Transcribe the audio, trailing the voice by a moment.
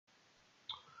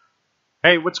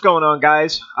Hey, what's going on,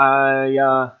 guys?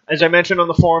 As I mentioned on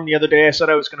the forum the other day, I said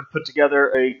I was going to put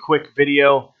together a quick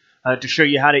video to show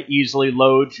you how to easily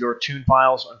load your tune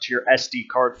files onto your SD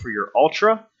card for your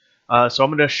Ultra. So I'm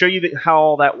going to show you how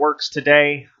all that works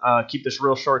today. Keep this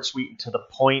real short, sweet, and to the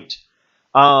point.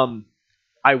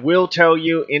 I will tell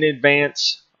you in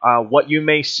advance, what you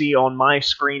may see on my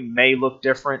screen may look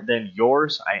different than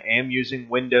yours. I am using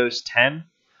Windows 10.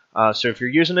 So if you're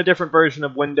using a different version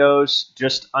of Windows,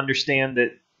 just understand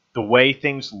that the way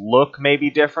things look may be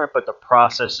different, but the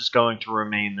process is going to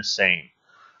remain the same.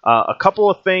 A couple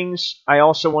of things I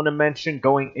also want to mention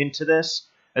going into this,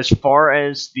 as far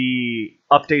as the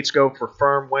updates go for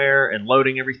firmware and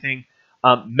loading everything,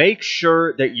 make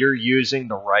sure that you're using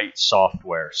the right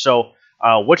software. So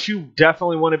what you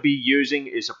definitely want to be using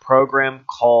is a program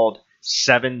called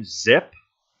 7-Zip.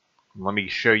 Let me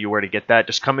show you where to get that.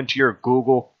 Just come into your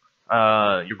Google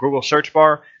search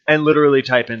bar and literally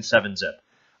type in 7-Zip.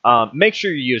 Make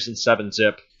sure you're using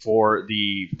 7-Zip for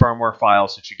the firmware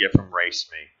files that you get from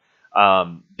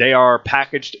RaceMe. They are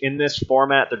packaged in this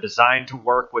format. They're designed to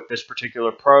work with this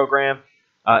particular program.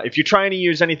 If you're trying to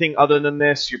use anything other than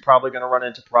this, you're probably going to run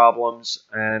into problems,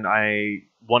 and I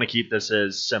want to keep this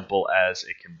as simple as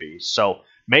it can be. So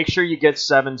make sure you get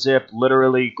 7-Zip.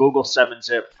 Literally, Google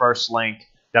 7-Zip, first link.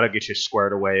 That'll get you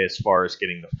squared away as far as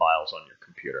getting the files on your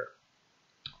computer.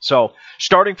 So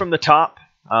starting from the top,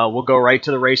 we'll go right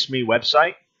to the RaceMe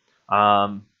website.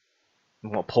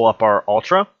 We'll pull up our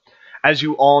Ultra. As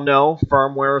you all know,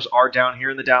 firmwares are down here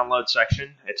in the download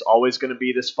section. It's always going to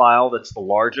be this file that's the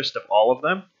largest of all of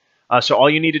them. So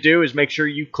all you need to do is make sure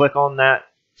you click on that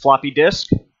floppy disk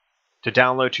to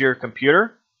download to your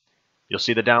computer. You'll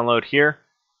see the download here.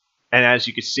 And as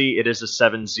you can see, it is a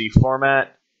 7Z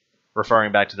format,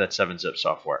 referring back to that 7-Zip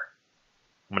software.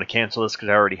 I'm going to cancel this because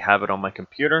I already have it on my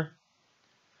computer.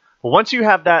 Well, once you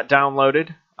have that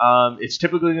downloaded, it's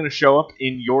typically going to show up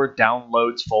in your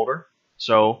downloads folder.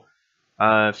 So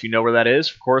if you know where that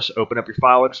is, of course, open up your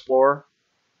File Explorer,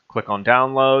 click on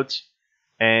Downloads,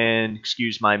 and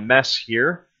excuse my mess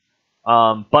here,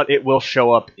 but it will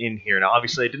show up in here. Now,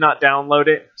 obviously, I did not download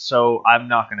it, so I'm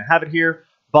not going to have it here.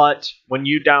 But when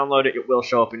you download it, it will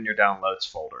show up in your downloads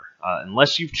folder.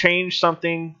 Unless you've changed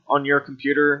something on your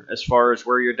computer as far as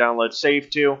where your download's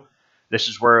saved to, this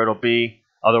is where it'll be.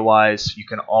 Otherwise, you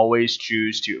can always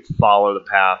choose to follow the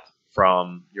path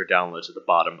from your downloads at the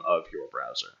bottom of your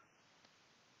browser.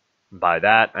 By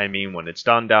that, I mean when it's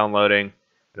done downloading,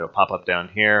 it'll pop up down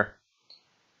here.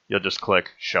 You'll just click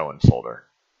Show in Folder.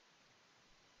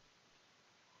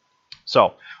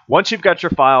 So once you've got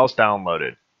your files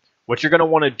downloaded, what you're going to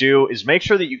want to do is make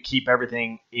sure that you keep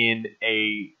everything in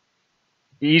a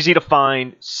easy to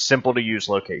find, simple to use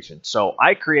location. So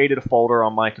I created a folder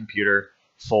on my computer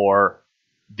for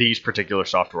these particular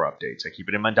software updates. I keep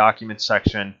it in my documents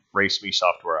section, RaceMe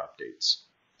software updates.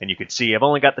 And you can see I've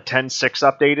only got the 10.6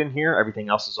 update in here. Everything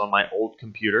else is on my old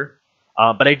computer.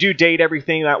 But I do date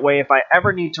everything that way. If I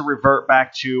ever need to revert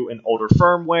back to an older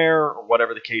firmware or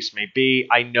whatever the case may be,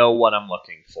 I know what I'm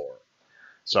looking for.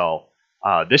 So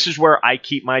this is where I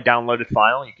keep my downloaded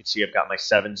file. You can see I've got my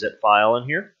 7-Zip file in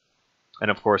here. And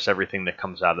of course, everything that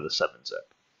comes out of the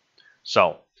 7-Zip.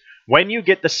 So when you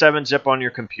get the 7-Zip on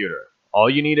your computer, all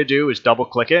you need to do is double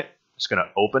click it. It's going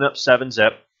to open up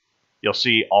 7-Zip. You'll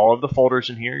see all of the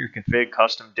folders in here, your config,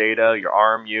 custom data, your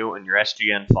RMU, and your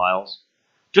SGN files.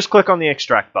 Just click on the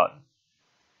extract button.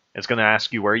 It's going to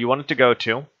ask you where you want it to go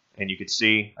to. And you can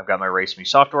see I've got my RaceMe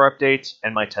software updates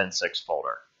and my 10.6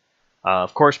 folder.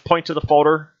 Of course, point to the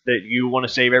folder that you want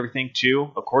to save everything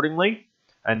to accordingly,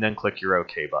 and then click your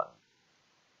OK button.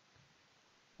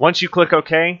 Once you click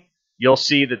OK, you'll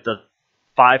see that the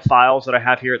 5 files that I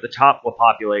have here at the top will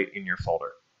populate in your folder.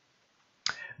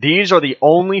 These are the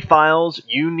only files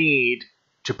you need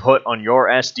to put on your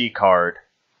SD card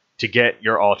to get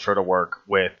your Ultra to work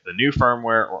with the new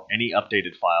firmware or any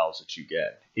updated files that you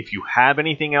get. If you have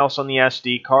anything else on the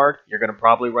SD card, you're going to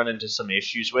probably run into some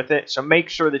issues with it. So make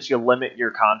sure that you limit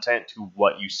your content to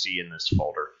what you see in this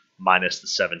folder, minus the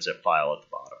 7-Zip file at the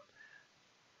bottom.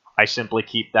 I simply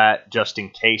keep that just in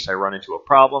case I run into a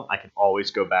problem. I can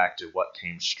always go back to what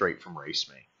came straight from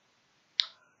RaceMe.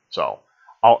 So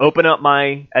I'll open up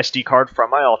my SD card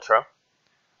from my Ultra.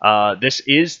 This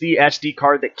is the SD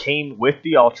card that came with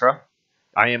the Ultra.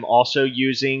 I am also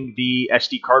using the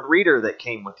SD card reader that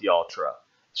came with the Ultra.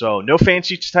 So no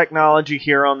fancy technology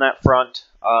here on that front.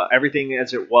 Everything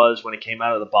as it was when it came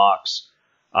out of the box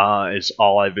is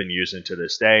all I've been using to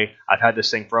this day. I've had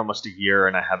this thing for almost a year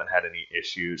and I haven't had any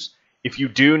issues. If you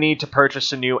do need to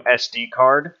purchase a new SD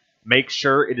card, make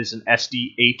sure it is an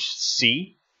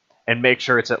SDHC and make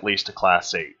sure it's at least a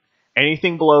Class 8.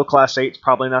 Anything below Class 8 is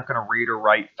probably not going to read or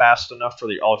write fast enough for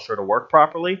the Ultra to work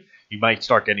properly. You might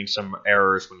start getting some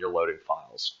errors when you're loading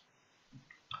files.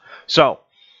 So,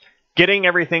 getting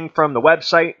everything from the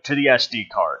website to the SD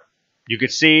card. You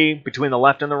could see between the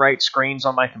left and the right screens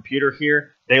on my computer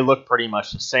here, they look pretty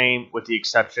much the same with the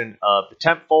exception of the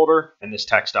temp folder and this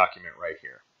text document right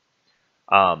here.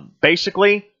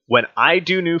 Basically, when I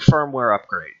do new firmware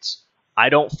upgrades, I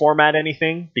don't format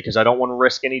anything because I don't want to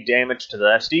risk any damage to the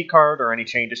SD card or any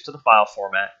changes to the file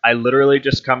format. I literally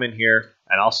just come in here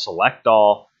and I'll select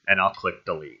all and I'll click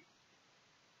delete.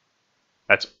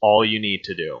 That's all you need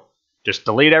to do. Just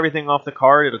delete everything off the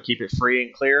card. It'll keep it free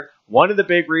and clear. One of the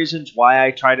big reasons why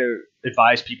I try to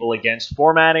advise people against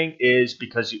formatting is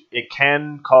because it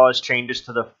can cause changes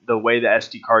to the way the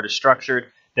SD card is structured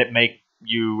that make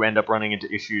you end up running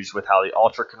into issues with how the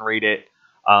Ultra can read it.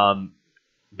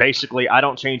 Basically, I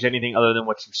don't change anything other than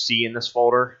what you see in this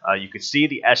folder. You can see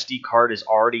the SD card is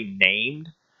already named.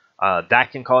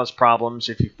 That can cause problems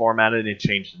if you format it and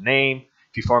change the name.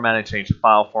 If you format and change the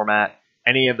file format,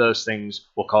 any of those things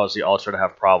will cause the Ultra to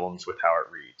have problems with how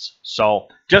it reads. So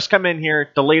just come in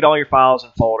here, delete all your files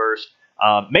and folders.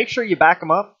 Make sure you back them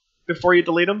up before you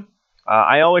delete them.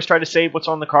 I always try to save what's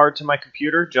on the card to my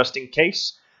computer just in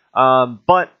case.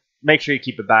 But make sure you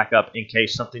keep it back up in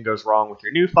case something goes wrong with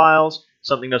your new files.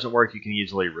 Something doesn't work, you can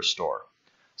easily restore.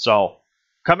 So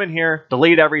come in here,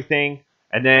 delete everything,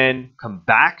 and then come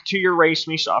back to your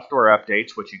RaceMe software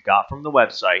updates, which you got from the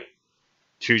website.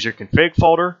 Choose your config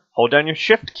folder, hold down your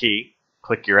shift key,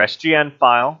 click your SGN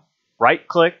file, right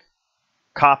click,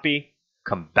 copy,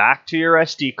 come back to your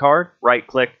SD card, right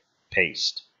click,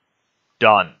 paste.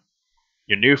 Done.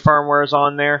 Your new firmware is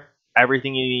on there.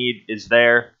 Everything you need is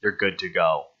there. You're good to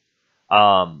go.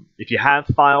 If you have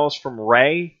files from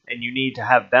Ray and you need to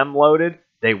have them loaded,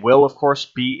 they will, of course,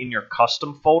 be in your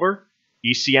custom folder.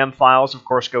 ECM files, of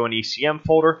course, go in ECM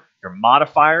folder. Your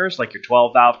modifiers, like your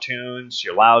 12-valve tunes,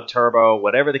 your loud turbo,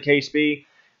 whatever the case be,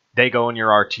 they go in your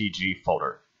RTG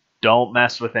folder. Don't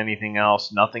mess with anything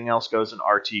else. Nothing else goes in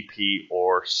RTP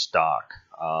or stock.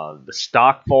 The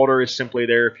stock folder is simply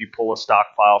there if you pull a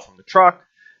stock file from the truck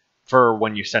for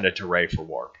when you send it to Ray for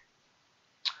warp.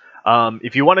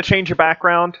 If you want to change your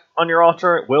background on your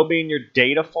Ultra, it will be in your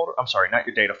data folder. I'm sorry, not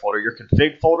your data folder, your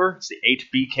config folder. It's the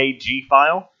HBKG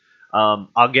file.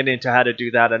 I'll get into how to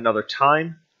do that another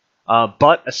time.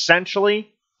 But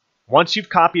essentially, once you've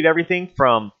copied everything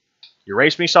from your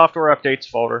RaceMe software updates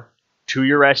folder to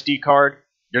your SD card,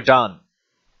 you're done.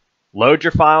 Load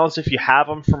your files if you have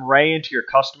them from Ray into your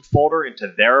custom folder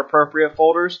into their appropriate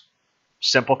folders.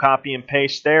 Simple copy and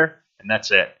paste there, and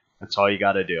that's it. That's all you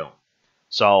got to do.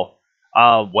 So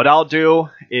what I'll do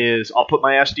is I'll put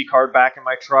my SD card back in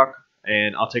my truck,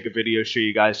 and I'll take a video to show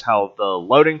you guys how the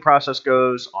loading process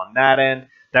goes on that end.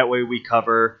 That way we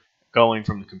cover going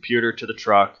from the computer to the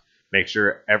truck, make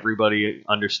sure everybody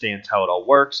understands how it all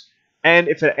works. And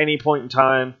if at any point in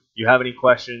time you have any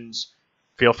questions,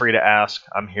 feel free to ask.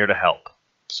 I'm here to help.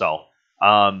 So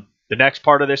the next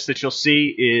part of this that you'll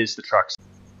see is the truck.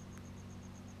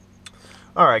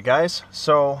 Alright guys,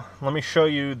 so let me show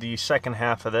you the second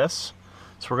half of this.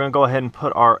 So we're going to go ahead and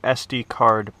put our SD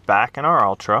card back in our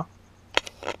Ultra.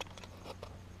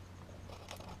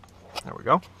 There we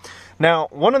go. Now,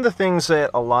 one of the things that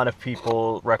a lot of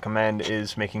people recommend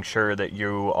is making sure that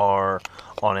you are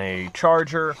on a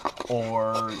charger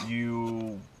or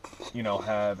you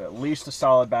have at least a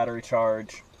solid battery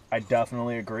charge. I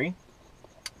definitely agree.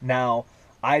 Now,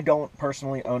 I don't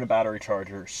personally own a battery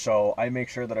charger, so I make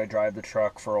sure that I drive the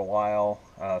truck for a while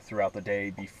throughout the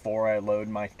day before I load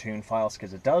my tune files,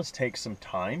 because it does take some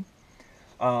time.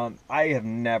 I have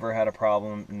never had a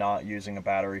problem not using a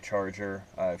battery charger.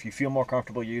 If you feel more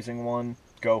comfortable using one,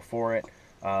 go for it.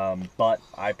 But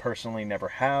I personally never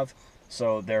have,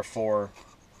 so therefore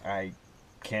I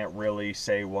can't really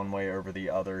say one way over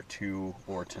the other to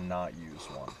or to not use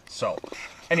one. So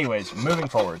anyways, moving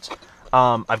forwards.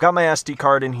 I've got my SD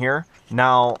card in here.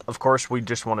 Now, of course, we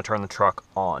just want to turn the truck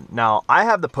on. Now, I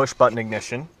have the push button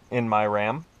ignition in my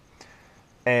Ram.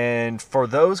 And for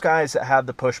those guys that have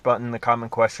the push button, the common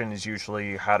question is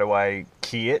usually, how do I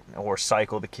key it or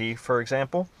cycle the key, for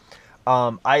example?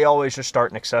 I always just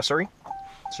start an accessory.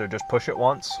 So just push it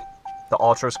once. The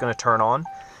Ultra is going to turn on.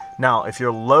 Now, if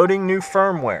you're loading new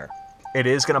firmware, it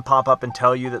is going to pop up and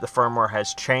tell you that the firmware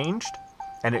has changed,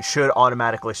 and it should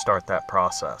automatically start that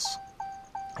process.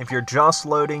 If you're just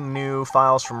loading new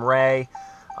files from Ray,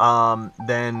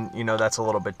 then, that's a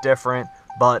little bit different.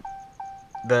 But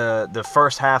the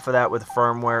first half of that with the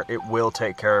firmware, it will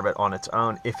take care of it on its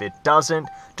own. If it doesn't,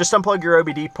 just unplug your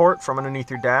OBD port from underneath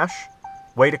your dash,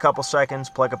 wait a couple seconds,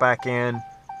 plug it back in,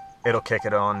 it'll kick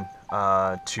it on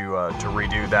to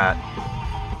redo that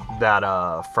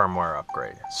firmware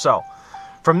upgrade. So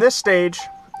from this stage,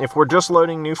 if we're just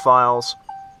loading new files,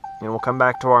 we'll come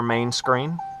back to our main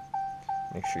screen.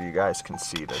 Make sure you guys can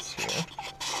see this here.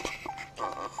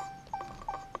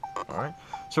 Alright,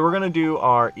 so we're going to do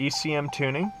our ECM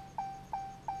tuning,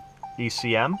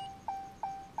 ECM,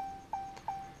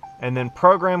 and then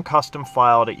program custom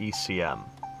file to ECM.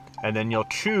 And then you'll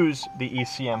choose the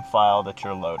ECM file that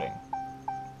you're loading.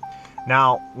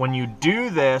 Now, when you do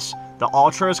this, the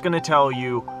Ultra is going to tell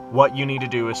you what you need to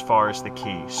do as far as the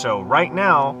key. So right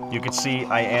now, you can see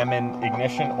I am in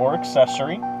ignition or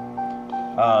accessory.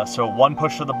 So one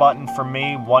push of the button for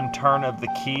me, one turn of the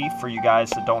key for you guys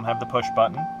that don't have the push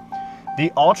button.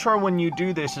 The Ultra, when you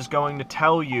do this, is going to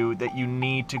tell you that you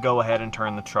need to go ahead and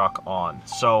turn the truck on.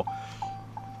 So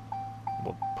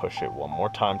we'll push it one more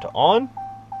time to on.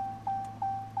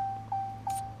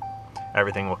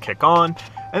 Everything will kick on,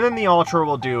 and then the Ultra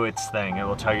will do its thing. It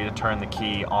will tell you to turn the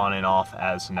key on and off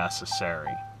as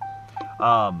necessary.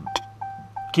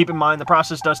 Keep in mind, the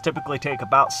process does typically take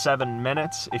about 7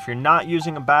 minutes. If you're not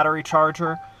using a battery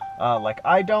charger, like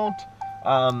I don't,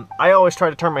 I always try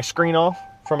to turn my screen off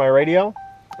for my radio,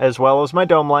 as well as my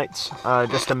dome lights,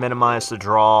 just to minimize the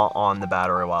draw on the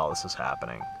battery while this is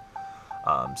happening.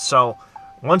 So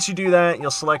once you do that, you'll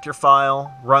select your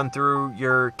file, run through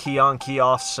your key on, key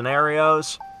off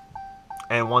scenarios,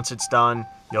 and once it's done,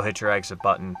 you'll hit your exit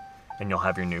button and you'll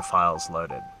have your new files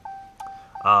loaded.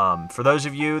 For those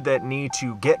of you that need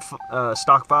to get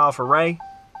stock file for Ray,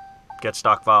 get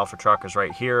stock file for truck is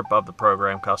right here above the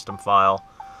program custom file.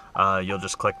 You'll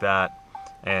just click that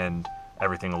and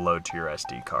everything will load to your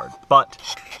SD card. But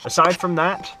aside from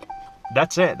that,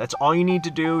 that's it. That's all you need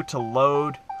to do to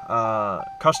load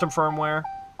custom firmware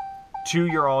to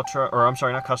your Ultra, or I'm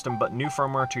sorry, not custom, but new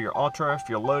firmware to your Ultra. If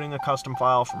you're loading a custom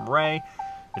file from Ray,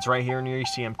 it's right here in your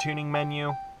ECM tuning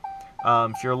menu.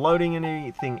 If you're loading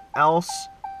anything else,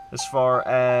 as far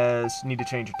as need to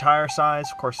change your tire size,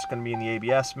 of course it's going to be in the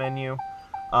ABS menu.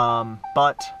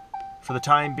 But for the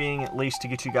time being, at least to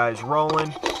get you guys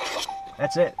rolling,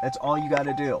 that's it. That's all you got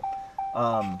to do.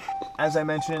 As I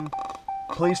mentioned,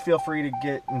 please feel free to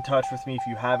get in touch with me if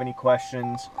you have any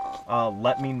questions.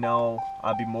 Let me know.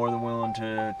 I'd be more than willing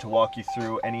to walk you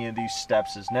through any of these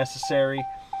steps as necessary.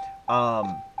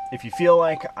 If you feel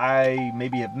like I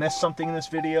maybe have missed something in this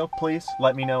video, please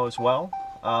let me know as well.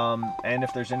 And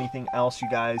if there's anything else you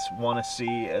guys want to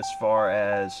see as far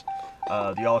as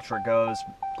the Ultra goes,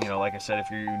 like I said,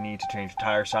 if you need to change the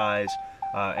tire size,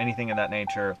 anything of that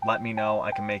nature, let me know.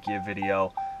 I can make you a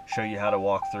video, show you how to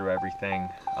walk through everything.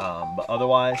 But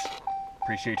otherwise,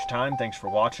 appreciate your time. Thanks for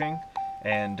watching,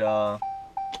 and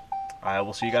I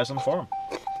will see you guys on the forum.